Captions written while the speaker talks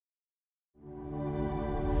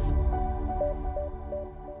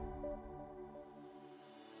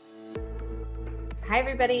Hi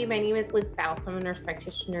everybody, my name is Liz Faust. I'm a nurse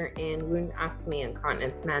practitioner in wound ostomy and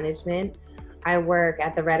continence management. I work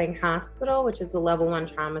at the Reading Hospital, which is a level 1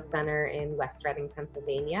 trauma center in West Reading,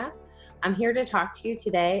 Pennsylvania. I'm here to talk to you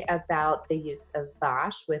today about the use of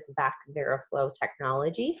Vashe with Vashe and Veraflo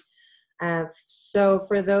technology. So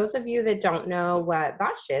for those of you that don't know what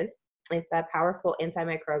Vashe is, it's a powerful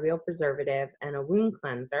antimicrobial preservative and a wound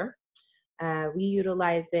cleanser. We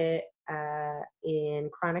utilize it in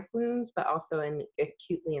chronic wounds, but also in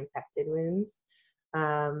acutely infected wounds.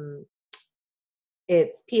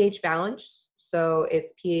 It's pH balanced, so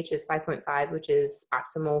its pH is 5.5, which is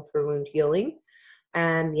optimal for wound healing.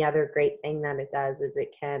 And the other great thing that it does is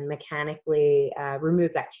it can mechanically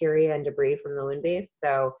remove bacteria and debris from the wound base.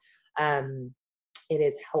 So it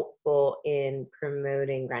is helpful in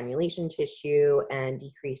promoting granulation tissue and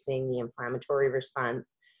decreasing the inflammatory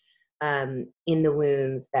response in the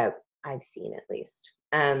wounds that I've seen, at least.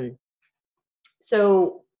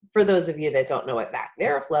 So for those of you that don't know what Vashe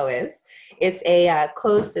Veraflo is, it's a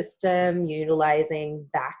closed system utilizing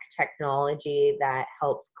Vashe technology that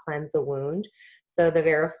helps cleanse a wound. So the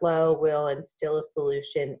Veraflo will instill a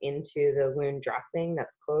solution into the wound dressing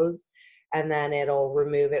that's closed, and then it'll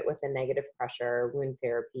remove it with a negative pressure wound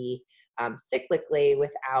therapy cyclically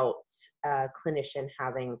without a clinician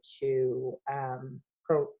having to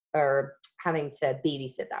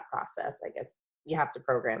babysit that process. I guess you have to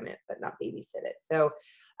program it, but not babysit it. So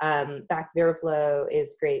Vashe Veraflo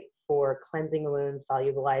is great for cleansing a wound,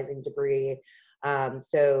 solubilizing debris.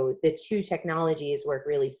 So the two technologies work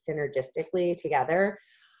really synergistically together.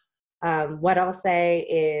 What I'll say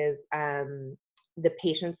is the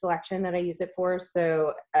patient selection that I use it for.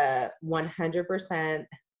 So 100%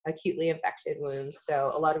 acutely infected wounds.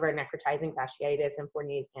 So a lot of our necrotizing fasciitis and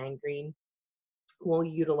Fournier's gangrene will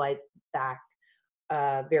utilize Vashe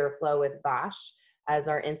Veraflo with Vashe as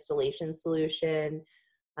our installation solution,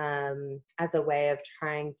 as a way of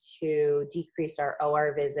trying to decrease our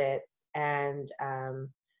OR visits and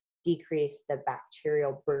decrease the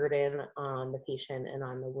bacterial burden on the patient and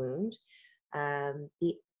on the wound.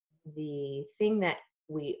 The thing that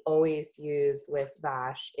we always use with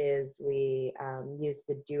Vashe is we use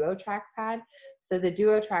the Duo trackpad. So the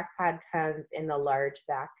Duo trackpad comes in the large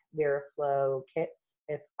Vashe Veraflo kits,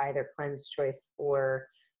 if either cleanse choice or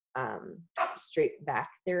straight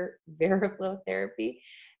Vashe Veraflo therapy.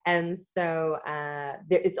 And so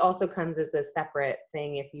it also comes as a separate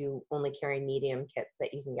thing if you only carry medium kits,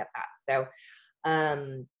 that you can get that. So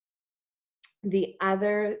the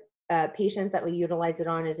other patients that we utilize it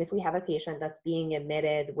on is if we have a patient that's being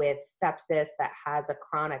admitted with sepsis that has a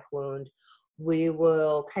chronic wound, we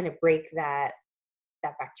will kind of break that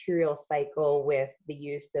bacterial cycle with the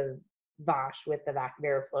use of Vashe with the Vashe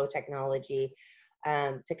Veraflo technology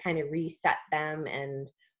to kind of reset them. And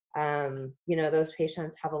those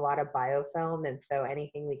patients have a lot of biofilm, and so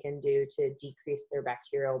anything we can do to decrease their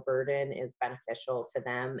bacterial burden is beneficial to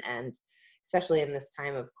them, and especially in this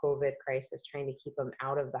time of COVID crisis, trying to keep them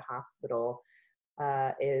out of the hospital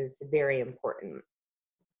is very important.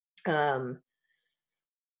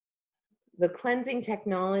 The cleansing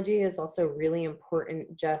technology is also really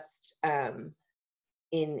important just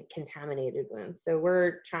in contaminated wounds. So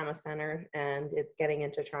we're trauma center, and it's getting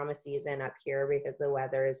into trauma season up here because the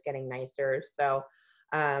weather is getting nicer. So,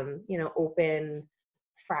 open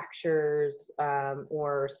fractures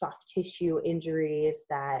or soft tissue injuries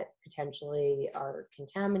that potentially are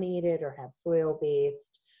contaminated or have soil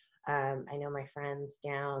based. I know my friends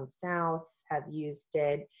down south have used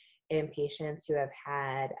it in patients who have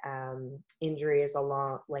had injuries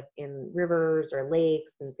along, like in rivers or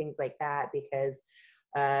lakes and things like that, because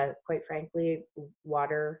quite frankly,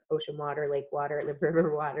 water, ocean water, lake water,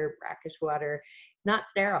 river water, brackish water, it's not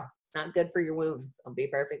sterile. It's not good for your wounds, I'll be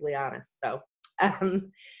perfectly honest. So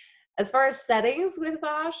as far as settings with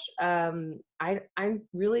Vashe, I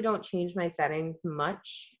really don't change my settings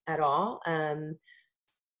much at all.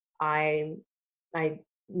 I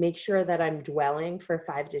make sure that I'm dwelling for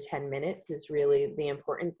 5 to 10 minutes is really the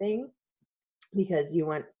important thing, because you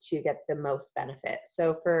want to get the most benefit.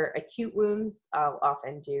 So for acute wounds, I'll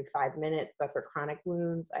often do 5 minutes, but for chronic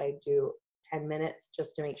wounds, I do 10 minutes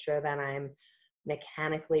just to make sure that I'm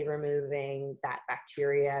mechanically removing that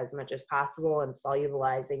bacteria as much as possible and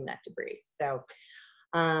solubilizing that debris. So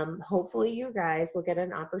hopefully you guys will get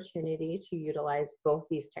an opportunity to utilize both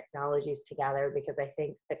these technologies together, because I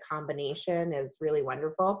think the combination is really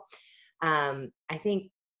wonderful. I think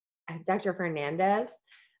Dr. Fernandez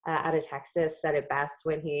out of Texas said it best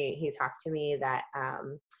when he talked to me that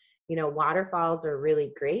waterfalls are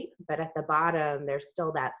really great, but at the bottom there's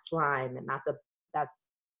still that slime, and that's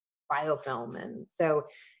biofilm. And so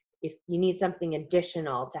if you need something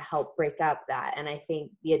additional to help break up that. And I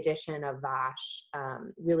think the addition of Vashe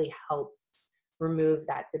really helps remove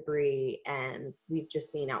that debris. And we've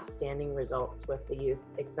just seen outstanding results with the use,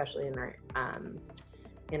 especially in our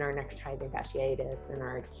necrotizing fasciitis and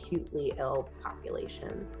our acutely ill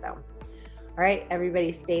population. So, all right,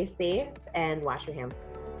 everybody stay safe and wash your hands.